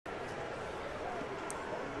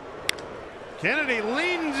Kennedy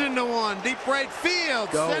leans into one. Deep right field.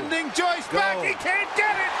 Sending Joyce back. He can't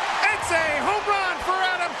get it. It's a home run for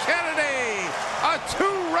Adam Kennedy. A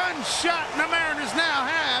 2-run shot. And the Mariners now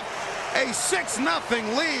have a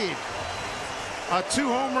 6-0 lead. A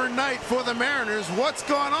 2-homer night for the Mariners. What's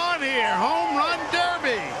going on here? Home run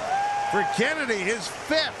derby for Kennedy. His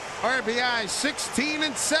 5th RBI, 16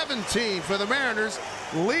 and 17 for the Mariners.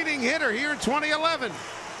 Leading hitter here in 2011.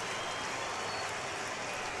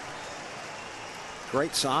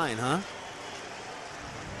 Great sign, huh?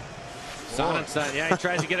 Sonnenstein, yeah, he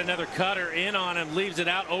tries to get another cutter in on him, leaves it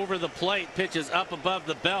out over the plate, pitches up above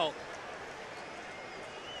the belt.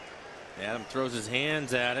 Adam throws his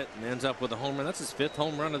hands at it and ends up with a home run. That's his 5th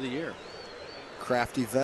home run of the year. Crafty vet.